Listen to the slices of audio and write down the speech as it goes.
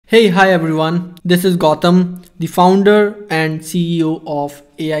Hey, hi everyone. This is Gautam, the founder and CEO of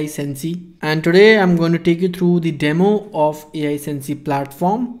AiSensy. And today I'm going to take you through the demo of AiSensy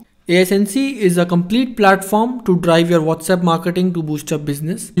platform. AiSensy is a complete platform to drive your WhatsApp marketing to boost your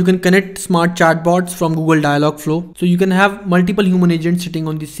business. You can connect smart chatbots from Google Dialogflow. So you can have multiple human agents sitting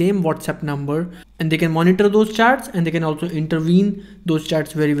on the same WhatsApp number and they can monitor those chats and they can also intervene those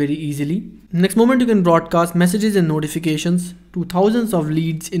chats very easily. Next moment you can broadcast messages and notifications to thousands of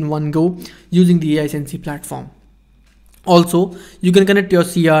leads in one go using the AiSensy platform. Also, you can connect your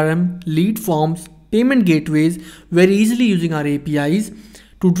CRM, lead forms, payment gateways very easily using our APIs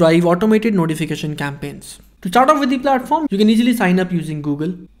to drive automated notification campaigns. To start off with the platform, you can easily sign up using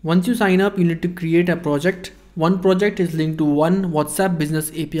Google. Once you sign up, you need to create a project. One project is linked to one WhatsApp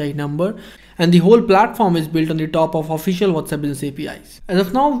business API number, and the whole platform is built on the top of official WhatsApp business APIs. As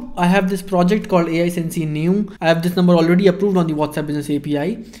of now, I have this project called AiSensy New. I have this number already approved on the WhatsApp business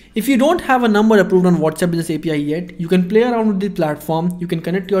API. If you don't have a number approved on WhatsApp business API yet, you can play around with the platform. You can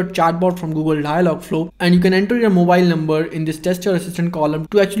connect your chatbot from Google Dialogflow and you can enter your mobile number in this test your assistant column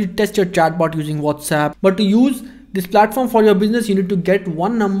to actually test your chatbot using WhatsApp. But to use this platform for your business, you need to get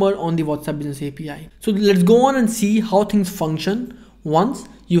one number on the WhatsApp business API. So let's go on and see how things function once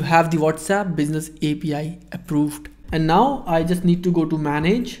you have the WhatsApp business API approved. And now I just need to go to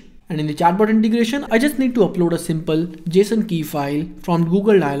manage, and in the chatbot integration, I just need to upload a simple JSON key file from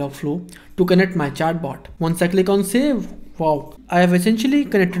Google Dialogflow to connect my chatbot. Once I click on save, wow, I have essentially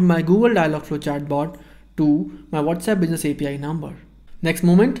connected my Google Dialogflow chatbot to my WhatsApp business API number. Next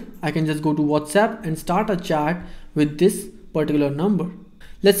moment, I can just go to WhatsApp and start a chat with this particular number.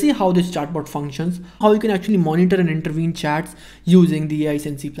 Let's see how this chatbot functions, how you can actually monitor and intervene chats using the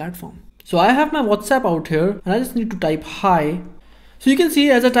AiSensy platform. So I have my WhatsApp out here and I just need to type hi. So you can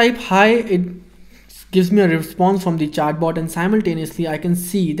see as I type hi, it gives me a response from the chatbot, and simultaneously I can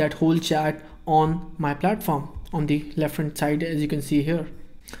see that whole chat on my platform on the left hand side, as you can see here.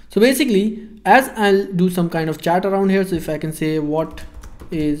 So basically, as I'll do some kind of chat around here, so if I can say what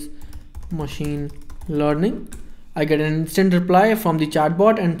is machine learning, I get an instant reply from the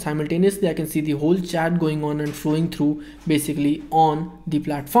chatbot, and simultaneously I can see the whole chat going on and flowing through basically on the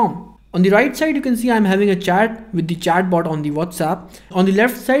platform. On the right side, you can see I'm having a chat with the chatbot on the WhatsApp. On the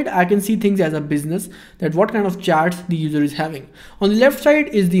left side, I can see things as a business, that what kind of chats the user is having. On the left side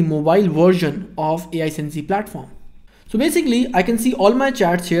is the mobile version of AiSensy platform. So basically I can see all my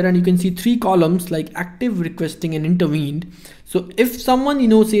chats here, and you can see three columns like active, requesting and intervened. So if someone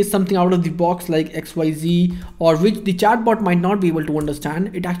says something out of the box like XYZ, or which the chatbot might not be able to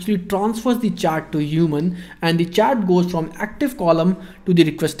understand, it actually transfers the chat to human, and the chat goes from active column to the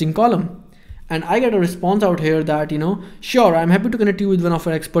requesting column. And I get a response out here that, sure, I'm happy to connect you with one of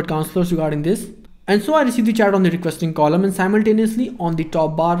our expert counselors regarding this. And so I receive the chat on the requesting column and simultaneously on the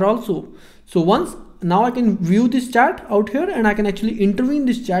top bar also. So now I can view this chat out here, and I can actually intervene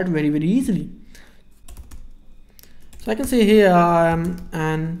this chat very easily. So I can say, hey, I am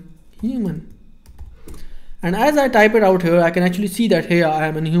an human. And as I type it out here, I can actually see that, hey, I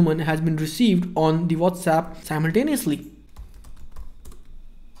am a human has been received on the WhatsApp simultaneously.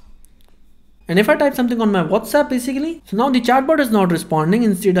 And if I type something on my WhatsApp basically, so now the chatbot is not responding,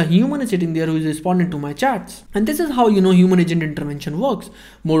 instead a human is sitting there who is responding to my chats. And this is how human agent intervention works.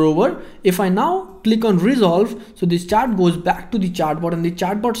 Moreover, if I now click on resolve, so this chat goes back to the chatbot and the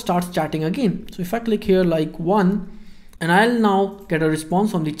chatbot starts chatting again. So if I click here like 1, and I'll now get a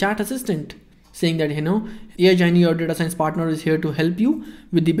response from the chat assistant saying that, AI Journey, your data science partner, is here to help you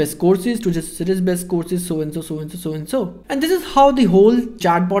with the best courses, to just suggest best courses, so and so. And this is how the whole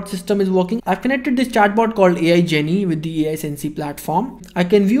chatbot system is working. I've connected this chatbot called AI Journey with the AiSensy platform. I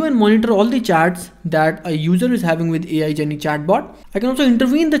can view and monitor all the chats that a user is having with AI Journey chatbot. I can also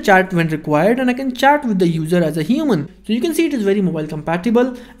intervene the chat when required, and I can chat with the user as a human. So you can see it is very mobile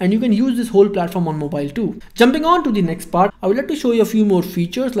compatible, and you can use this whole platform on mobile too. Jumping on to the next part, I would like to show you a few more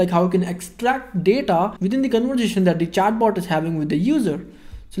features, like how you can extract data within the conversation that the chatbot is having with the user.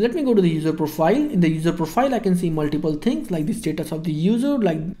 So let me go to the user profile. In the user profile, I can see multiple things like the status of the user,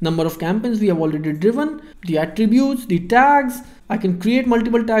 like number of campaigns we have already driven, the attributes, the tags. I can create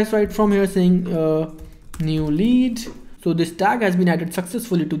multiple tags right from here saying new lead. So this tag has been added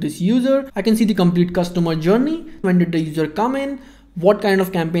successfully to this user. I can see the complete customer journey. When did the user come in? What kind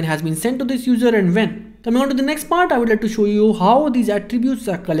of campaign has been sent to this user and when? Coming on to the next part, I would like to show you how these attributes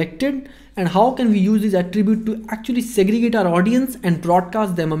are collected and how can we use these attributes to actually segregate our audience and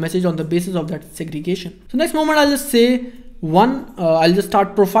broadcast them a message on the basis of that segregation. So next moment, I'll just say I'll just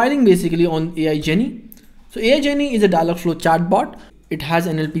start profiling basically on AI Journey. So AI Journey is a Dialogflow chatbot. it has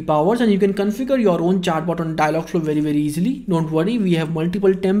NLP powers, and you can configure your own chatbot on Dialogflow very easily. Don't worry, we have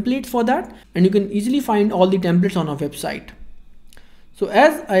multiple templates for that, and you can easily find all the templates on our website. So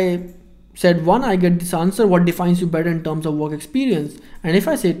as I said 1, I get this answer, what defines you better in terms of work experience? And if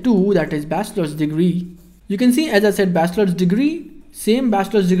I say 2, that is bachelor's degree, you can see as I said bachelor's degree, same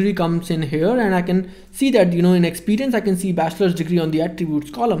bachelor's degree comes in here, and I can see that in experience I can see bachelor's degree on the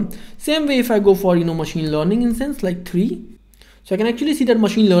attributes column. Same way if I go for machine learning instance like 3, so I can actually see that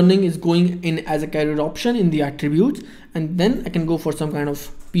machine learning is going in as a career option in the attributes, and then I can go for some kind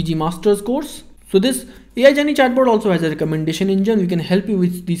of PG Masters course. So this AI Journey chatbot also has a recommendation engine. We can help you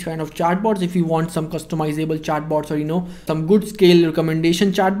with these kind of chatbots. If you want some customizable chatbots or some good scale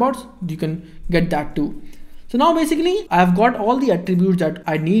recommendation chatbots, you can get that too. So now basically I've got all the attributes that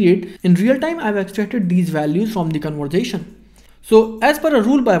I needed. In real time, I've extracted these values from the conversation. So as per a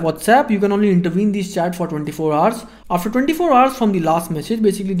rule by WhatsApp, you can only intervene this chat for 24 hours. After 24 hours from the last message,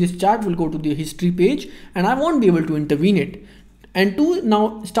 basically this chat will go to the history page and I won't be able to intervene it. And to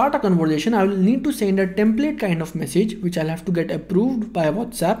now start a conversation, I will need to send a template kind of message, which I'll have to get approved by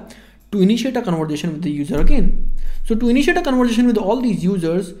WhatsApp to initiate a conversation with the user again. So to initiate a conversation with all these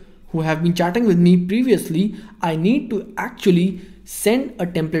users who have been chatting with me previously, I need to actually send a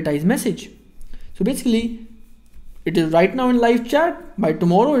templatized message. So basically, it is right now in live chat. By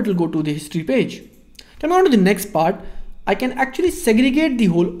tomorrow, it will go to the history page. Coming on to the next part, I can actually segregate the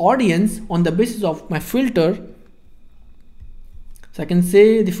whole audience on the basis of my filter. So I can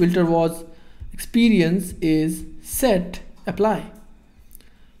say the filter was experience is set apply.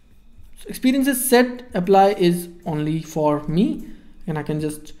 So experience is set apply is only for me, and I can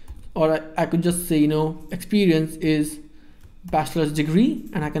just, or I could just say experience is bachelor's degree,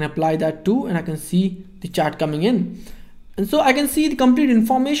 and I can apply that too, and I can see the chat coming in. And so I can see the complete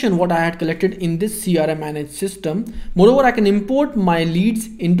information what I had collected in this CRM managed system. Moreover, I can import my leads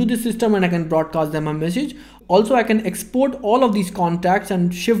into the system and I can broadcast them a message. Also, I can export all of these contacts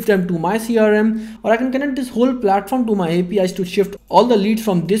and shift them to my CRM, or I can connect this whole platform to my APIs to shift all the leads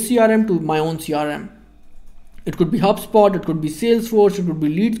from this CRM to my own CRM. It could be HubSpot, it could be Salesforce, it could be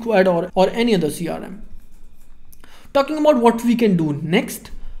Lead Squad, or any other CRM. Talking about what we can do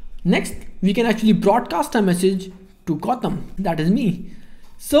next, we can actually broadcast a message to Gautam, that is me.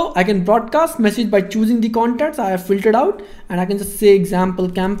 So I can broadcast message by choosing the contacts I have filtered out, and I can just say example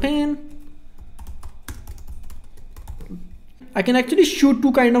campaign. I can actually shoot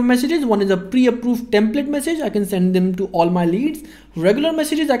two kind of messages. One is a pre-approved template message. I can send them to all my leads. Regular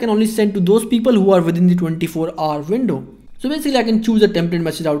messages I can only send to those people who are within the 24-hour window. So basically I can choose a template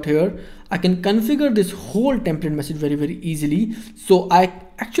message out here. I can configure this whole template message very easily. So I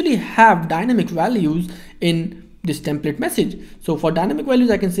actually have dynamic values in this template message. So for dynamic values,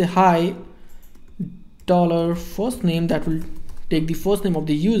 I can say hi $ first name, that will take the first name of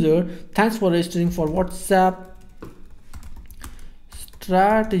the user. Thanks for registering for WhatsApp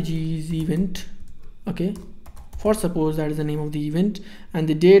strategies event. Okay, for suppose that is the name of the event, and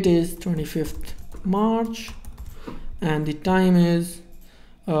the date is 25th March, and the time is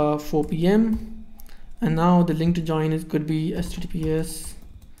 4 p.m. and now the link to join is could be https://es,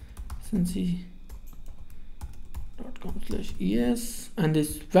 and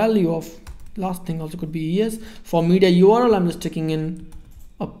this value of last thing also could be es. For media URL, I'm just taking in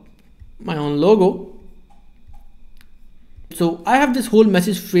my own logo. So I have this whole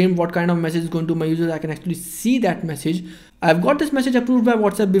message frame, what kind of message is going to my users. I can actually see that message. I've got this message approved by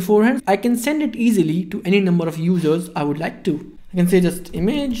WhatsApp beforehand. I can send it easily to any number of users I would like to. I can say just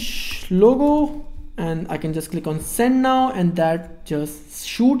image logo, and I can just click on send now, and that just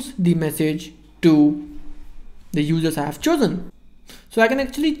shoots the message to the users I have chosen. So I can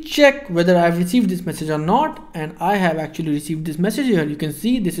actually check whether I've received this message or not, and I have actually received this message here. You can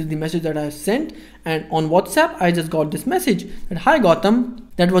see this is the message that I have sent, and on WhatsApp I just got this message that hi Gautam,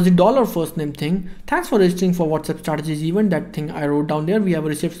 that was the $ first name thing. Thanks for registering for WhatsApp strategies event. That thing I wrote down there. We have a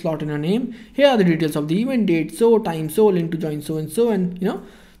received slot in your name. Here are the details of the event, date so, time so, link to join so and so, and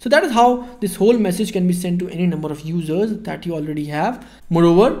so that is how this whole message can be sent to any number of users that you already have.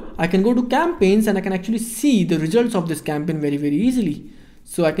 Moreover, I can go to campaigns and I can actually see the results of this campaign very easily.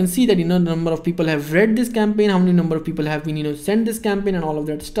 So I can see that the number of people have read this campaign, how many number of people have been sent this campaign, and all of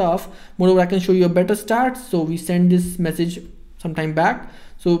that stuff. Moreover, I can show you a better stats. So we send this message some time back.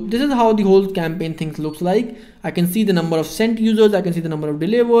 So this is how the whole campaign things looks like. I can see the number of sent users, I can see the number of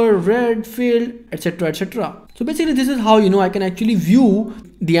delivered, read, failed, etc. So basically this is how I can actually view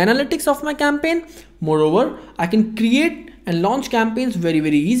the analytics of my campaign. Moreover, I can create and launch campaigns very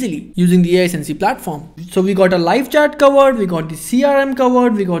easily using the AiSensy platform. So we got a live chat covered, we got the CRM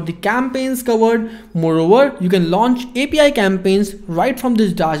covered, we got the campaigns covered. Moreover, you can launch API campaigns right from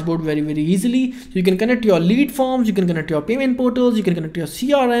this dashboard very easily. So you can connect your lead forms, you can connect your payment portals, you can connect your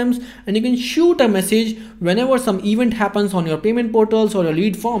CRMs, and you can shoot a message whenever some event happens on your payment portals or your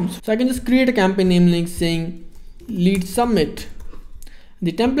lead forms. So I can just create a campaign name link saying lead submit.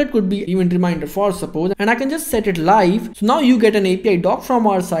 The template could be event reminder for suppose, and I can just set it live. So now you get an API doc from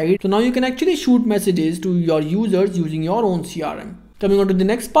our side. So now you can actually shoot messages to your users using your own CRM. Coming on to the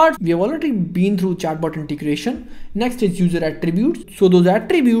next part, we have already been through chatbot integration. Next is user attributes. So those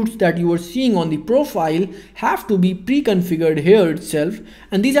attributes that you are seeing on the profile have to be pre-configured here itself.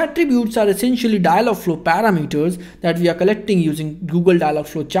 And these attributes are essentially Dialogflow parameters that we are collecting using Google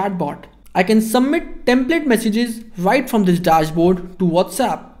Dialogflow chatbot. I can submit template messages right from this dashboard to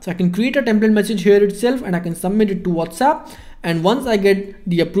WhatsApp. So I can create a template message here itself and I can submit it to WhatsApp. And once I get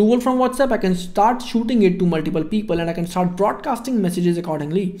the approval from WhatsApp, I can start shooting it to multiple people and I can start broadcasting messages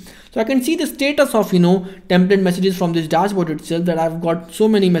accordingly. So I can see the status of, template messages from this dashboard itself, that I've got so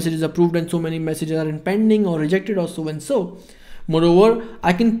many messages approved and so many messages are in pending or rejected or so and so. Moreover,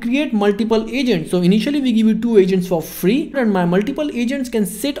 I can create multiple agents. So initially we give you 2 agents for free, and my multiple agents can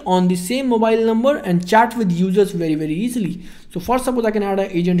sit on the same mobile number and chat with users very easily. So for suppose I can add an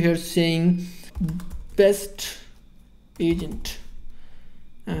agent here saying best agent,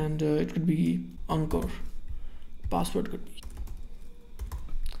 and it could be Anchor, password could be,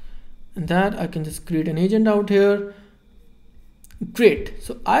 and that I can just create an agent out here. Great.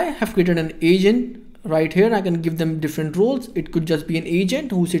 So I have created an agent right here. I can give them different roles. It could just be an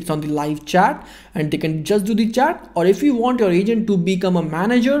agent who sits on the live chat and they can just do the chat, or if you want your agent to become a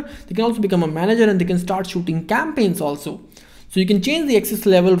manager, they can also become a manager and they can start shooting campaigns also. So you can change the access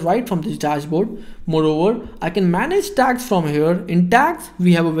level right from this dashboard. Moreover, I can manage tags from here. In tags,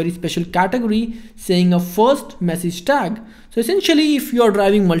 we have a very special category saying a first message tag. So essentially, if you are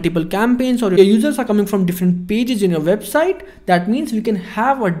driving multiple campaigns or your users are coming from different pages in your website, that means we can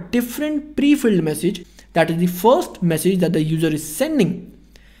have a different pre-filled message. That is the first message that the user is sending.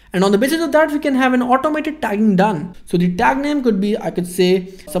 And on the basis of that, we can have an automated tagging done. So the tag name could be, I could say,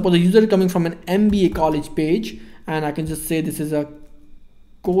 suppose the user is coming from an MBA college page, and I can just say this is a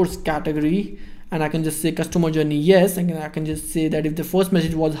course category, and I can just say customer journey yes, and I can just say that if the first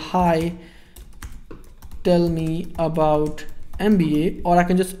message was hi, tell me about MBA, or I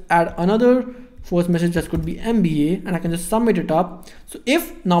can just add another first message that could be MBA, and I can just submit it up. So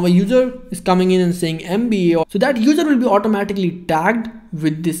if now a user is coming in and saying MBA, so that user will be automatically tagged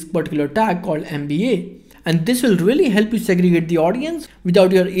with this particular tag called MBA. And this will really help you segregate the audience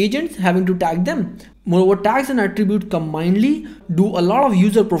without your agents having to tag them. Moreover, tags and attributes combinedly do a lot of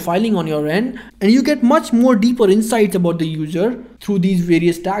user profiling on your end, and you get much more deeper insights about the user through these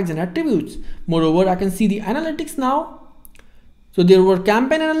various tags and attributes. Moreover, I can see the analytics now. So there were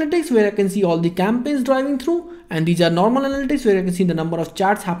campaign analytics where I can see all the campaigns driving through, and these are normal analytics where I can see the number of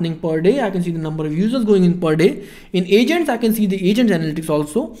chats happening per day. I can see the number of users going in per day. In agents, I can see the agent analytics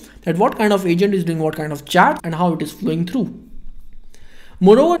also, that what kind of agent is doing what kind of chat and how it is flowing through.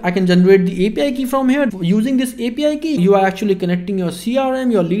 Moreover, I can generate the API key from here. Using this API key, you are actually connecting your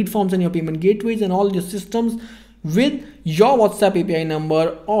CRM, your lead forms and your payment gateways and all your systems with your WhatsApp API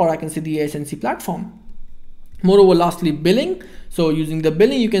number, or I can say the AiSensy platform. Moreover, lastly, billing. So using the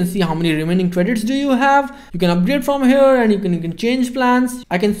billing, you can see how many remaining credits do you have. You can upgrade from here, and you can change plans.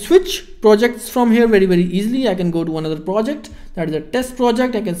 I can switch projects from here very easily. I can go to another project, that is a test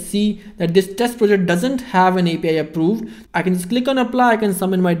project. I can see that this test project doesn't have an API approved. I can just click on apply. I can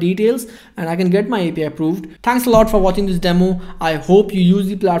submit my details and I can get my API approved. Thanks a lot for watching this demo. I hope you use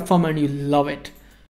the platform and you love it.